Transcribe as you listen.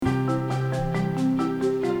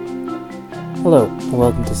Hello, and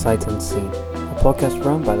welcome to Cite Unseen, a podcast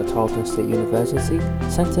run by the Tarleton State University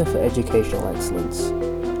Centre for Educational Excellence.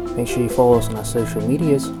 Make sure you follow us on our social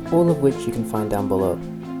medias, all of which you can find down below.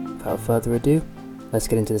 Without further ado, let's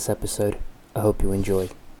get into this episode. I hope you enjoy.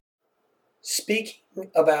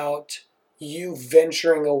 Speaking about you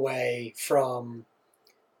venturing away from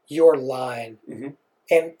your line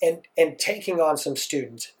and taking on some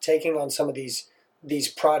students, taking on some of these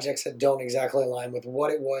projects that don't exactly align with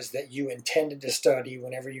what it was that you intended to study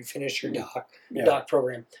whenever you finished your doc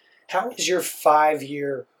program. How is your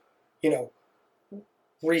 5-year,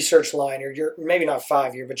 research line, or your maybe not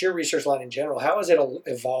 5-year, but your research line in general? How has it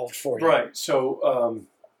evolved for you? Right. So,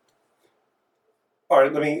 all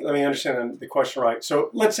right. Let me understand the question right.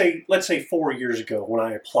 So let's say 4 years ago when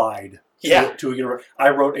I applied to a university, I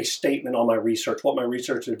wrote a statement on my research, what my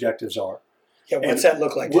research objectives are. Yeah, what's that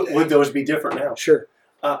look like today? Would those be different now? Sure.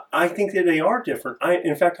 I think that they are different.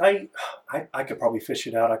 In fact, I could probably fish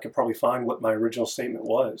it out. I could probably find what my original statement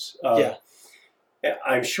was.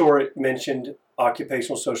 I'm sure it mentioned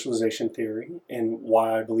occupational socialization theory and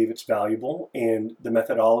why I believe it's valuable and the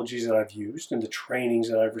methodologies that I've used and the trainings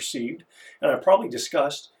that I've received. And I probably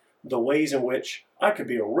discussed the ways in which I could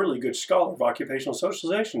be a really good scholar of occupational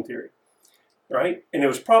socialization theory, right? And it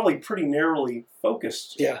was probably pretty narrowly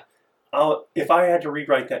focused. Yeah. If I had to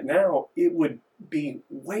rewrite that now, it would be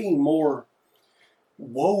way more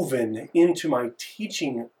woven into my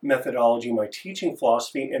teaching methodology, my teaching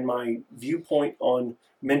philosophy, and my viewpoint on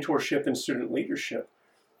mentorship and student leadership.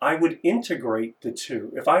 I would integrate the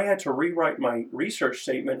two. If I had to rewrite my research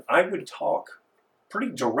statement, I would talk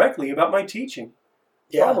pretty directly about my teaching,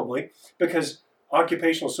 probably, because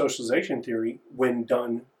occupational socialization theory, when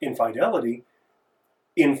done in fidelity,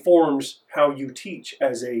 informs how you teach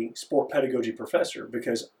as a sport pedagogy professor,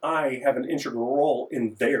 because I have an integral role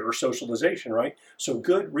in their socialization, right? So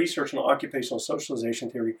good research on occupational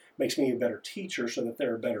socialization theory makes me a better teacher so that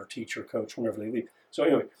they're a better teacher coach whenever they leave. So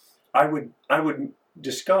anyway, I would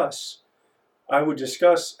discuss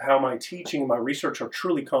how my teaching and my research are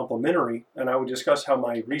truly complementary, and I would discuss how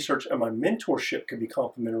my research and my mentorship could be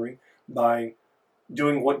complementary by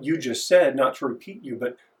doing what you just said, not to repeat you,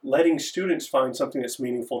 but letting students find something that's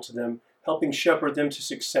meaningful to them, helping shepherd them to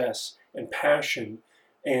success and passion.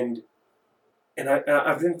 And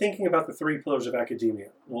I've been thinking about the 3 pillars of academia,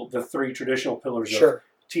 well, the 3 traditional pillars of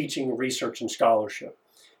teaching, research, and scholarship.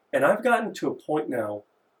 And I've gotten to a point now,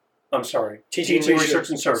 teaching research,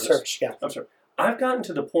 and service. I've gotten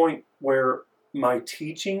to the point where my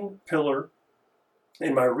teaching pillar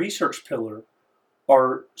and my research pillar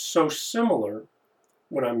are so similar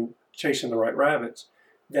when I'm chasing the right rabbits,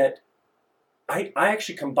 that I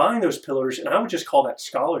actually combine those pillars, and I would just call that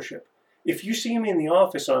scholarship. If you see me in the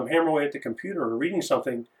office and I'm hammering away at the computer or reading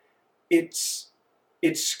something, it's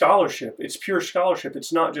scholarship. It's pure scholarship.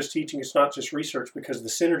 It's not just teaching. It's not just research, because the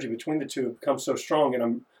synergy between the two becomes so strong, and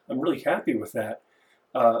I'm really happy with that.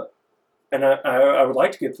 And I would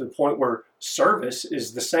like to get to the point where service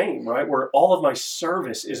is the same, right? Where all of my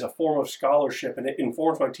service is a form of scholarship and it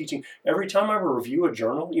informs my teaching. Every time I review a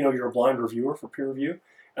journal, you're a blind reviewer for peer review,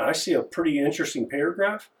 and I see a pretty interesting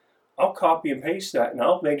paragraph, I'll copy and paste that, and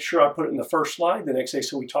I'll make sure I put it in the first slide the next day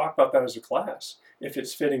so we talk about that as a class, if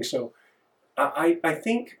it's fitting. So I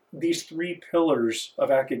think these 3 pillars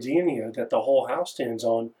of academia that the whole house stands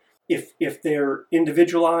on, if they're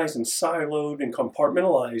individualized and siloed and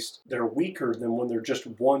compartmentalized, they're weaker than when they're just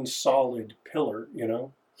one solid pillar,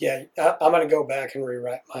 Yeah, I'm going to go back and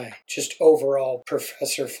rewrite my just overall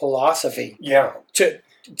professor philosophy. Yeah.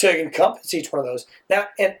 To encompass each one of those. Now,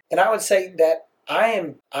 and I would say that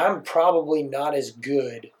I'm probably not as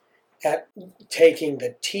good at taking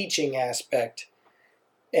the teaching aspect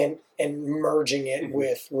and merging it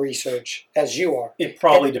with research as you are. It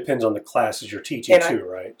probably depends on the classes you're teaching too,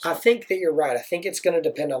 right? I think that you're right. I think it's going to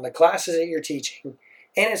depend on the classes that you're teaching,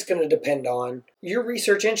 and it's going to depend on your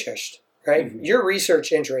research interest, right? Mm-hmm. Your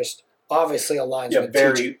research interest obviously aligns with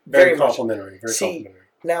teaching. Very complementary. Very complementary.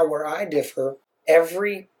 Now where I differ,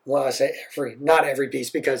 not every piece,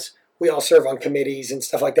 because we all serve on committees and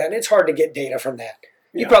stuff like that, and it's hard to get data from that.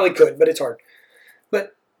 You probably could, but it's hard.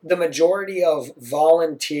 But the majority of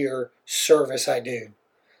volunteer service I do,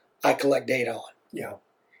 I collect data on. Yeah.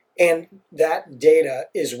 And that data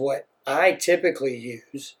is what I typically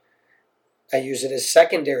use. I use it as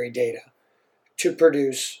secondary data to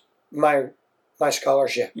produce my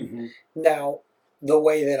scholarship. Mm-hmm. Now, the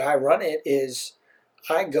way that I run it is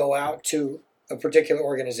I go out to a particular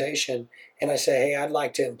organization and I say, hey, I'd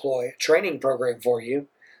like to employ a training program for you.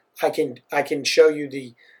 I can show you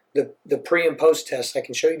the pre and post tests. I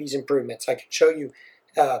can show you these improvements. I can show you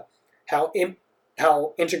how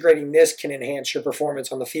how integrating this can enhance your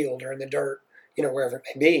performance on the field or in the dirt, wherever it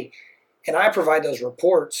may be. And I provide those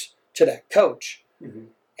reports to that coach. Mm-hmm.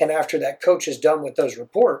 And after that coach is done with those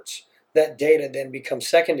reports, that data then becomes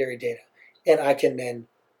secondary data. And I can then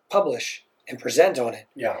publish and present on it.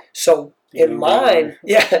 Yeah. So ding, in mine, ding, ding,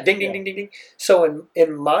 Yeah. ding, ding, ding. So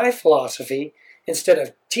in my philosophy, instead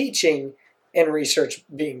of teaching and research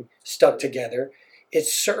being stuck together,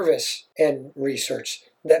 it's service and research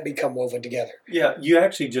that become woven together. Yeah, you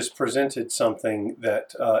actually just presented something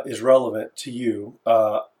that is relevant to you.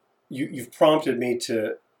 You've prompted me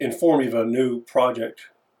to inform you of a new project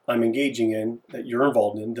I'm engaging in that you're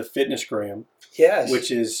involved in, the Fitnessgram. Yes. Which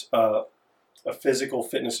is a physical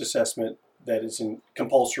fitness assessment that is in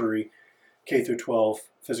compulsory K through 12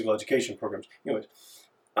 physical education programs. Anyways,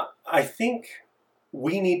 I think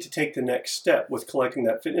we need to take the next step with collecting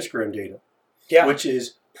that Fitnessgram data, which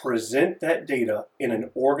is present that data in an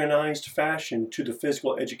organized fashion to the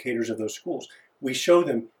physical educators of those schools. We show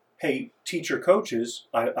them, hey, teacher coaches,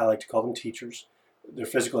 I like to call them teachers, they're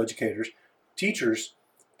physical educators, teachers,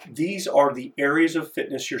 these are the areas of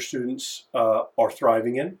fitness your students are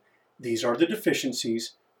thriving in. These are the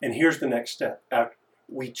deficiencies. And here's the next step.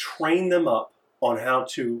 We train them up on how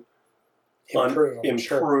to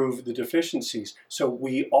improve the deficiencies. So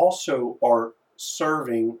we also are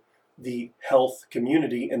serving the health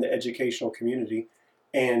community and the educational community.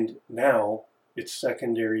 And now it's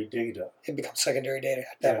secondary data. It becomes secondary data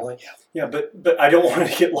at that point. Yeah, but I don't want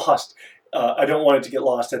it to get lost. I don't want it to get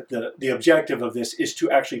lost that the objective of this is to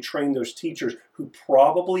actually train those teachers who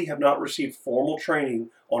probably have not received formal training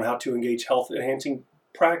on how to engage health-enhancing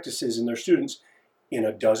practices in their students in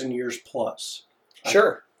a dozen years plus.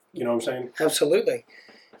 Sure. You know what I'm saying? Absolutely.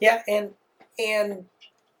 Yeah, and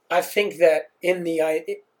I think that in the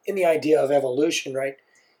idea of evolution, right,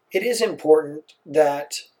 it is important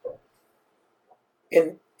that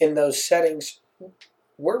in those settings,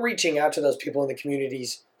 we're reaching out to those people in the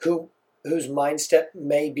communities whose mindset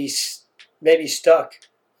may be stuck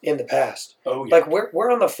in the past. Oh, yeah. Like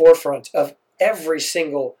we're on the forefront of every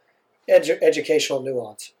single educational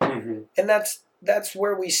nuance, mm-hmm. and that's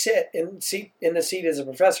where we sit in the seat as a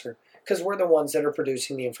professor, because we're the ones that are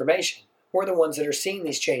producing the information. We're the ones that are seeing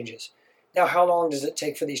these changes. Now, how long does it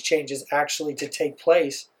take for these changes actually to take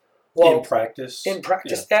place? Well, in practice,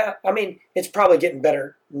 yeah. I mean, it's probably getting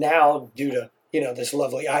better now due to this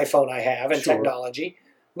lovely iPhone I have and technology,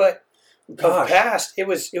 but. Of past, it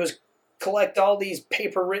was collect all these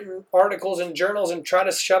paper-written articles and journals and try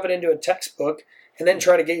to shove it into a textbook and then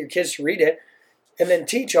try to get your kids to read it and then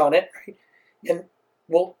teach on it, right? And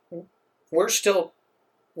we're still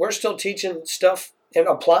teaching stuff and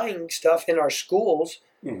applying stuff in our schools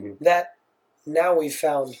mm-hmm. that now we've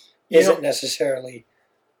found isn't necessarily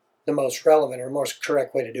the most relevant or most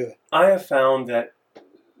correct way to do it. I have found that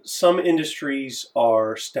some industries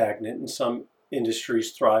are stagnant and some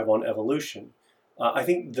industries thrive on evolution. I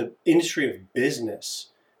think the industry of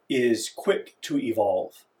business is quick to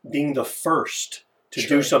evolve. Being the first to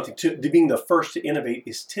do something, being the first to innovate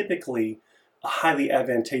is typically a highly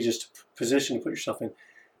advantageous position to put yourself in.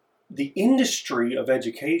 The industry of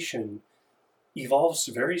education evolves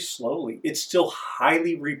very slowly. It's still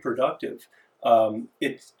highly reproductive.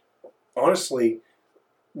 Honestly,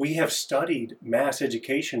 we have studied mass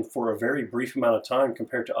education for a very brief amount of time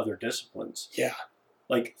compared to other disciplines. Yeah.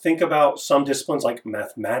 Like, think about some disciplines like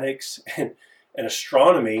mathematics and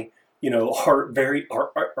astronomy,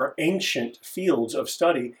 are ancient fields of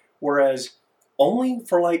study, whereas only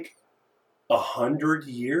for like 100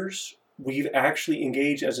 years, we've actually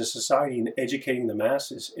engaged as a society in educating the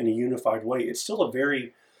masses in a unified way. It's still a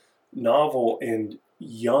very novel and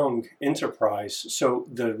young enterprise. So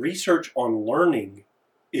the research on learning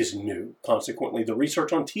is new. Consequently, the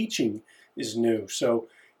research on teaching is new. So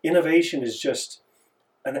innovation is just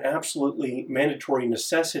an absolutely mandatory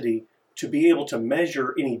necessity to be able to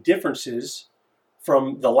measure any differences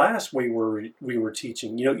from the last way we were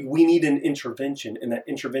teaching. We need an intervention, and that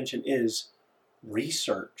intervention is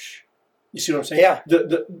research. You see what I'm saying? Yeah.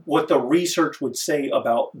 What the research would say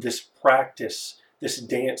about this practice, this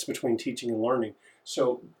dance between teaching and learning.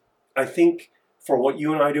 So I think for what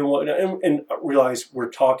you and I do, and realize we're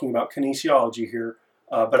talking about kinesiology here,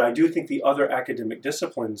 but I do think the other academic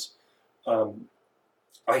disciplines,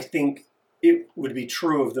 I think it would be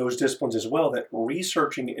true of those disciplines as well, that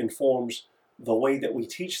researching informs the way that we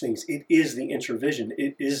teach things. It is the intervention.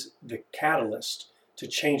 It is the catalyst to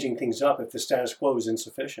changing things up if the status quo is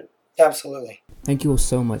insufficient. Absolutely. Thank you all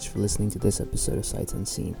so much for listening to this episode of Cite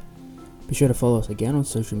Unseen. Be sure to follow us again on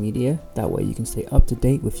social media. That way you can stay up to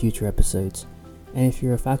date with future episodes. And if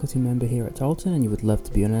you're a faculty member here at Tarleton and you would love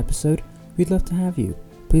to be on an episode, We'd love to have you.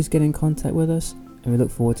 Please get in contact with us, and we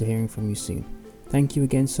look forward to hearing from you soon. Thank you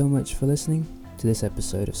again so much for listening to this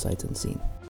episode of Cite Unseen.